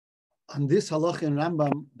On this halacha in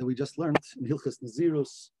Rambam that we just learned in Hilchas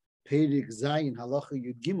Nazirus, Perik Zayin Halacha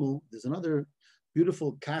Yud Gimel, there's another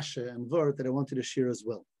beautiful kasha and vort that I wanted to share as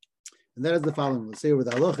well. And that is the following. We'll say over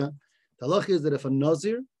the halacha. The halacha is that if a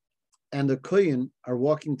Nazir and a Kohen are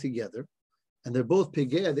walking together, and they're both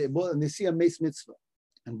pegeh, and they see a meis mitzvah,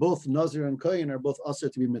 and both Nazir and Kohen are both also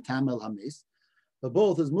to be metamel hameis, but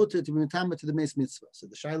both is mutter to be metamel to the meis mitzvah. So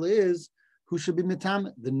the shaila is, who should be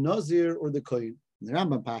metamel, the Nazir or the Kohen? The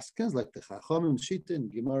Rambam paskins like the Chachamim, Shita,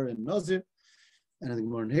 and Gemara and Nazir, and the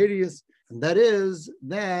Gemara and Herius, and that is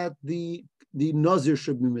that the Nazir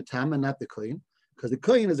should be metamel, not the Kohen, because the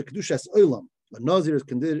Kohen is a kedushas olam. The Nazir is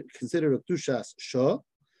considered a kedushas shah,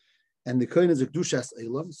 and the Kohen is a kedushas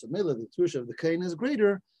olam. So Mela, the kedusha of the Kohen is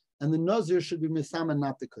greater, and the Nazir should be metamel,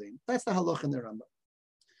 not the Kohen. That's the halach in the Rambam.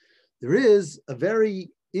 There is a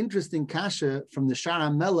very interesting kasha from the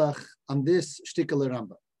Shara Melech on this shtikal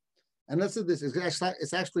Rambam. And let's do this.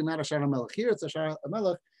 It's actually not a Shara Melech here. It's a Shara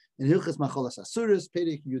Melech in Hilchas Macholas Asuris,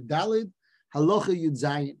 Perik Yud Dalid, Halacha Yud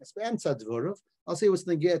Zayin. It's Be'emtza Dvorov. I'll say what's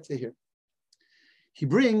negeh to here. He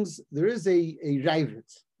brings, there is a Ravid,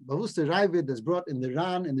 Bavus the Ravid that's brought in the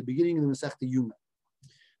Ran in the beginning of the Masechta Yuma.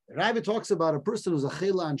 The Ravid talks about a person who's a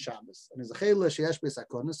chela on Shabbos, and is a chela sheyesh beis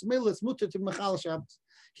hakonos. It's mutter to mechal Shabbos.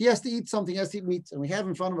 He has to eat something, he has to eat meat, and we have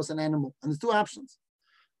in front of us an animal. And there's two options.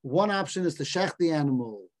 One option is to shech the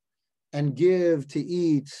animal and give to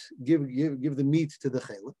eat, give the meat to the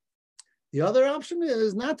chela. The other option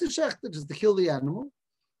is not to shech it, just to kill the animal,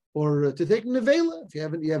 or to take nevela. If you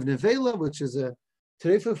have nevela, which is a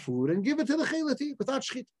treif food, and give it to the chela to eat without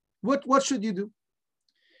shchit. What should you do?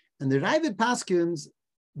 And the Ravid paskins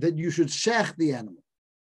that you should shech the animal.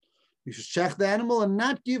 You should shech the animal and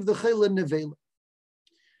not give the chela nevela.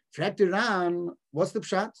 Fraktiran, what's the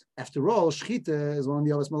pshat? After all, shchita is one of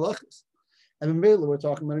the Avos Malachas. And in Mela, we're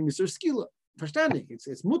talking about an Isur Skila. Verständig,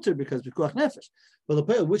 it's mutter because Pikuach Nefesh. But the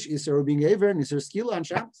pale, which Isur are being Aver and Isur Skila on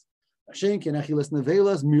Shabbos? Hashenk and Achilas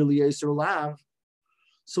Nevela is merely Isur Lav.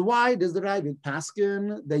 So why does the Ravid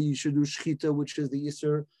paskin that you should do shchita, which is the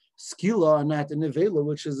Isur Skila, and not the Nevela,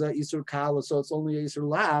 which is a Isur Kala, so it's only a Isur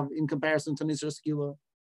Lav in comparison to an Isur Skila?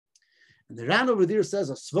 And the Ran over there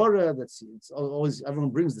says a svara that's always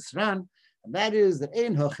everyone brings this Ran, and that is that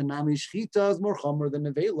ein hachanami shchita is more chomer than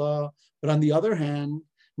nevela. But on the other hand,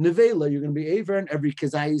 nevela you're going to be aver, and every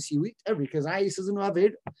kazayis you eat, every kazayis is an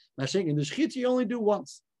aver. Mashing in the shchita you only do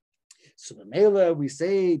once. So the mela we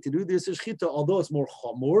say to do this shchita, although it's more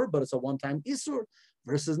chomer, but it's a one-time isur,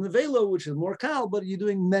 versus nevela which is more kal, but you're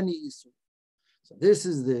doing many isur. So this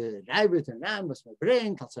is the Ravid and Ran, was my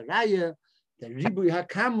brain, Kalsaraya. The ribuy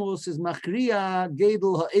hakamos is machriya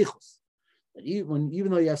gedel ha'echos. That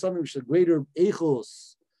even though you have something which is a greater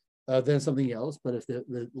echos than something else, but if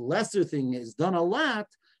the lesser thing is done a lot,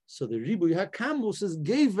 so the ribuy hakamos is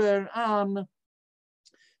gever on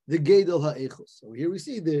the gedel ha'echos. So here we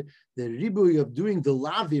see the ribuy of doing the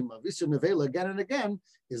lavim of Isur Nevela again and again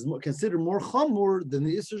is considered more chamur than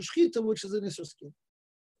the Isur Shchita, which is an Isur Skin.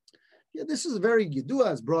 Yeah, this is very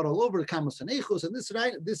yidua. It's brought all over kamos and echos, and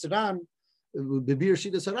this Ran. Bebir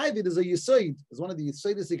Shitas Haravid is a Yisoid. It's one of the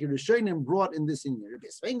Yisoidis that Rishonim brought in this in here.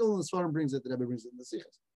 Svengel and the Svarim brings it, the Rebbe brings it in the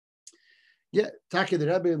Sichas. Yeah, Taki the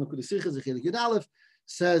Rebbe in the Sichas, the Chelik Yud Aleph,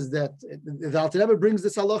 says that the Alter Rebbe brings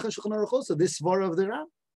this halacha in Shulchan Aruch also, this Svara of the Ram,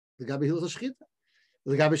 the Gabi Hilchos Shchita,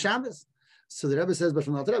 the Gabi Shabbos. So the Rebbe says, but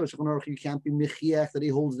from the Alter Rebbe, Shulchan Aruch, you can't be Mechiach, that he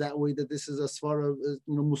holds that way, that this is a Svara,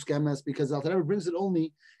 Muskemes, because the Alter Rebbe brings it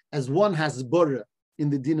only as one has Bora in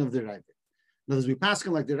the din of the Rebbe. In other words, we pass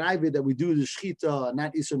him like the Ravid that we do the Shchita,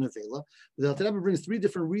 not Isur Nevela. But the Alter Rebbe brings three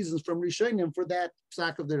different reasons from Rishonim for that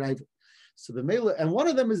psak of the Ravid. So the Mela, and one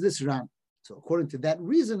of them is this Ram. So according to that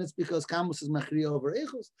reason, it's because Kamos is Machriya over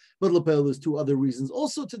Echos. But Lepel, there's two other reasons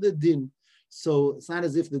also to the din. So it's not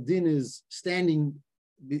as if the din is standing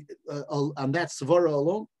on that Svara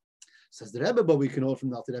alone. Says the Rebbe, but we can know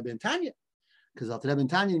from the Alter Rebbe and Tanya. Because Alter Rebbe in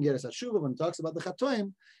Tanya in Geras HaShuva, when he talks about the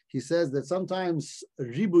Chatoim, he says that sometimes a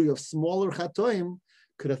ribuy of smaller Chatoim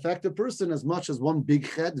could affect a person as much as one big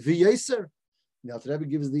chet v'yeser. The Alter Rebbe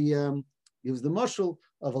gives the mashal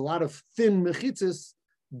of a lot of thin mechitzas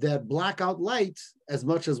that block out light as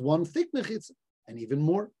much as one thick mechitzah, and even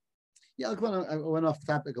more. Yeah, I went off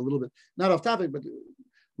topic a little bit. Not off topic, but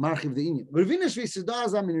marchiv the inyan. Ravina Shvi Siddha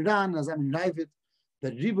Azam in Iran, Azam in Ravid,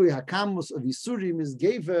 that ribuy hakamos of Yisurim is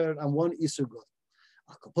gever on one Isur God.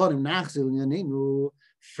 Akaponim nachzil yanenu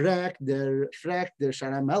frak der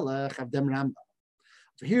Shara Melech of dem Rambam.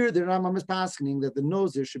 So here the Rambam is passing that the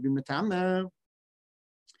Nazir should be metameh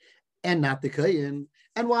and not the Kohen.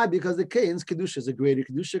 And why? Because the Kohen's kedusha is a greater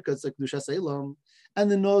kedusha because it's a kedusha selam, and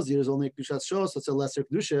the Nazir is only a kedusha shos, so it's a lesser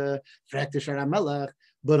kedusha. Frak der Shara Melech.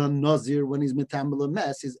 But on Nazir, when he's metamel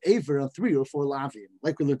mess, is aver on 3 or 4 lavim.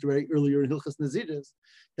 Like we learned very earlier in Hilchas Naziris,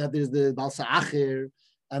 that there's the Bal Sa'acher,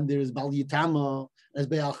 and there's Bal Yitama, there's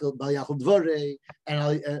Bal Yachol Dvore,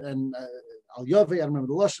 and Al Yove, I don't remember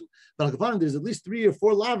the Lashon, but Al there's at least 3 or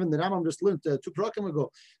 4 lavim that Rambam just learned 2 prakim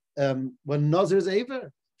ago. When Nazir is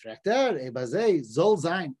aver, Frekter, Ebazei, Zol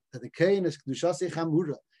Zain, that the Kain is Kedushas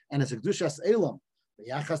Echamura, and it's a Kedushas Elam,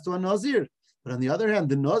 the Yachas to a Nazir. But on the other hand,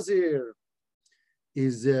 the Nazir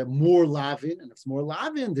is more lavin, and if it's more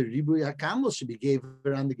lavin, the Ribuy HaKamel should be gave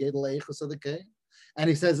around the Gedel Eichos of the Kain. And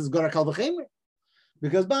he says it's Gora Kal V'chemer.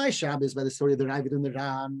 Because by Shabbos, by the story of the Ravid and the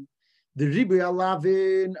Ran, the Ribuy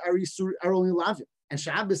HaLavin are only lavin, and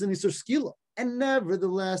Shabbos and Isur Skila. And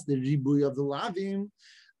nevertheless, the Ribuy of the lavin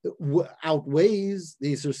outweighs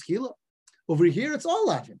the Isur Skila. Over here, it's all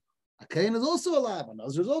lavin. A Kain is also a lavin.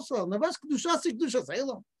 Nazir is also a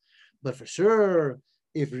lavin. But for sure,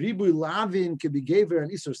 if Ribuy Lavin could be Gever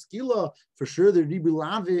and Isur Skila, for sure the Ribuy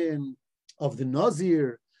Lavin of the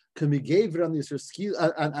Nazir can be Gever on the Isur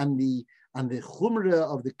Skila and the Chumra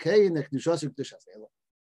of the Kain, the Kedushas Ela.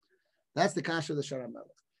 That's the Kasha of the Shara Melech.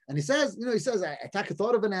 And he says, I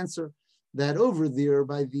thought of an answer that over there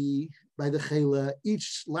by the Chela,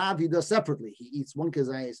 each lav he does separately. He eats one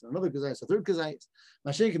kazayis, another kazayis, a third kazayis.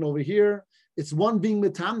 Mashiach over here, it's one being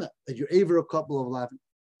metame, that you're over a couple of lavin.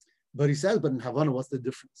 But he says, but in Havana, what's the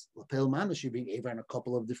difference? Lapel Mama should be Aver in a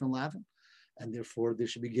couple of different lavin, and therefore there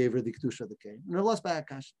should be Gaver the Kedusha of the Kain. And they're lost by a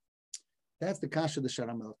Kasha. That's the Kasha of the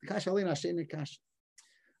Shara Melech. The Kasha Alina Sheni Kasha.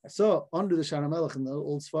 I saw under the Shara Melech in the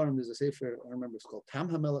old Sfarim, there's a sefer, I remember it's called Tam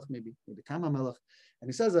HaMelech, maybe Tam HaMelech. And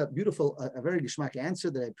he says a beautiful, a very gishmak answer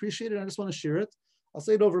that I appreciate, and I just want to share it. I'll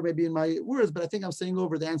say it over maybe in my words, but I think I'm saying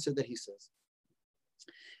over the answer that he says.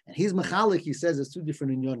 And he's Mechalik, he says, it's 2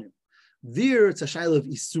 different inyonim. There, it's a shaila of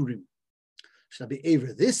isurim. Should I be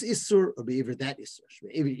over this isur or be over that isur? Should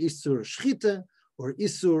I be over isur shchita or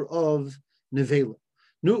isur of nevela?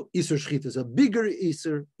 No, isur shchita is a bigger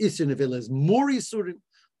isur. Isur nevela is more isurim.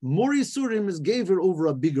 More isurim is gaver over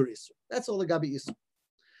a bigger isur. That's all the gabi isur.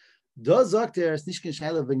 Does there is nishkin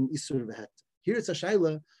shaila of an isur v'het? Here it's a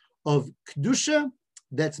shaila of kedusha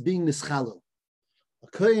that's being nischalel. A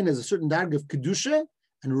kohen has a certain darg of kedusha,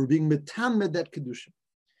 and we're being metamed that kedusha.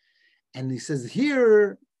 And he says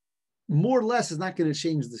here, more or less is not going to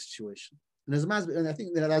change the situation. And I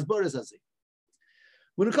think that as Boris says,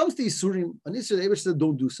 when it comes to Isurim, an Isur, the Eber says,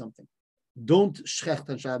 don't do something. Don't shecht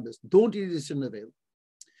on Shabbos. Don't eat Isur Nevel.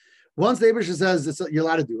 Once the Eber says you're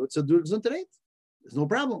allowed to do it, so do it Zuntereit. There's no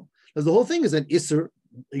problem. Because the whole thing is an Isur,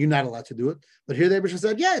 you're not allowed to do it. But here the Eber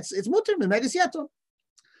said, yeah, it's mutter, Memegis Yaton.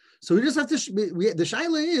 So we just have to, the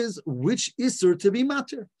shaila is which Isur to be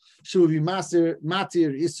matir. Should we be matir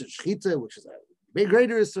Isur Shchita, which is a big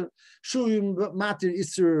greater Isur? Should we matir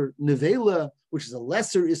Isur Nevela, which is a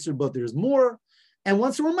lesser Isur, but there's more? And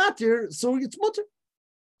once we're matir, so it's mutter.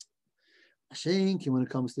 Ashenki, when it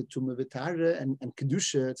comes to Tumah V'Tara and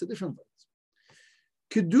Kedusha, it's a different word.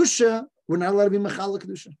 Kedusha, we're not allowed to be Mechal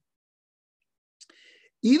Kedusha.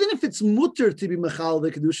 Even if it's mutter to be Mechal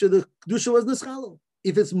the Kedusha was Neschalo.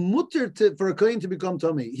 If it's mutter for a kohen to become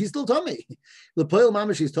Tomei, he's still Tomei. The Poel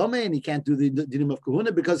Mamash is Tomei, and he can't do the dinim of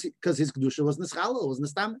Kahuna because his Kedusha was Neschalo, was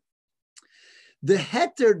Nestameh. The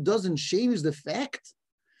heter doesn't change the fact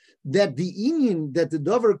that the inyan, that the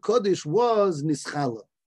Dover Kodesh was Neschalo.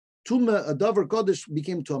 Tuma, a Dover Kodesh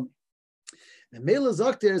became Tomei. The Mela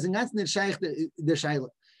Zokter is in the Shaila.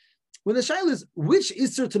 When the Shaila is, which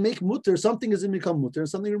Isser to make mutter, something is in become mutter, and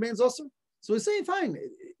something remains also. So we say, fine,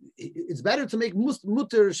 it's better to make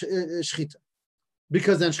mutter shchita,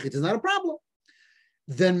 because then shchita is not a problem,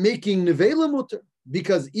 than making nevela mutter,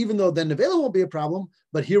 because even though then nevela won't be a problem,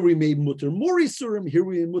 but here we made mutter more isurim, here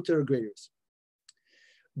we made mutter greater.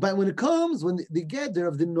 But when it comes, when the gather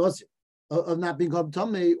of the nazir, of not being called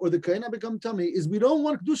tamei, or the kohen not become tamei, is we don't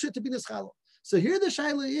want kedusha to be neschala. So here the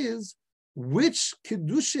shaila is, which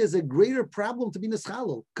kedusha is a greater problem to be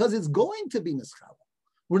neschala? Because it's going to be neschala.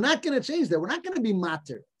 We're not going to change that. We're not going to be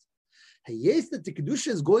matir. Yes, that the kedusha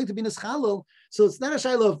is going to be neschalel. So it's not a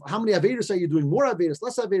shaila of how many averis are you doing, more averis,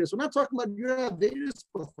 less averis. We're not talking about your averis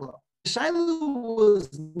before. The shaila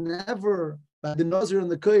was never by the nazir and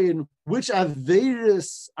the kohen which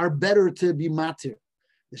averis are better to be matir.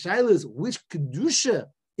 The shaila is which kedusha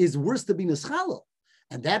is worse to be neschalel,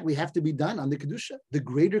 and that we have to be done on the kedusha. The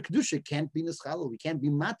greater kedusha can't be neschalel. We can't be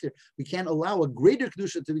matir. We can't allow a greater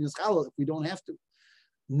kedusha to be neschalel if we don't have to.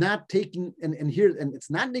 Not taking and here, and it's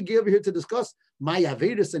not negi over here to discuss my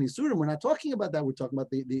averis and isurim. We're not talking about that. We're talking about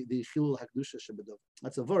the chilul hakdusha shebedov.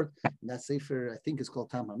 That's a word, and that sefer I think is called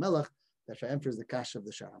Tam HaMelech that answers the kasha of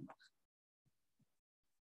the Shara Melech.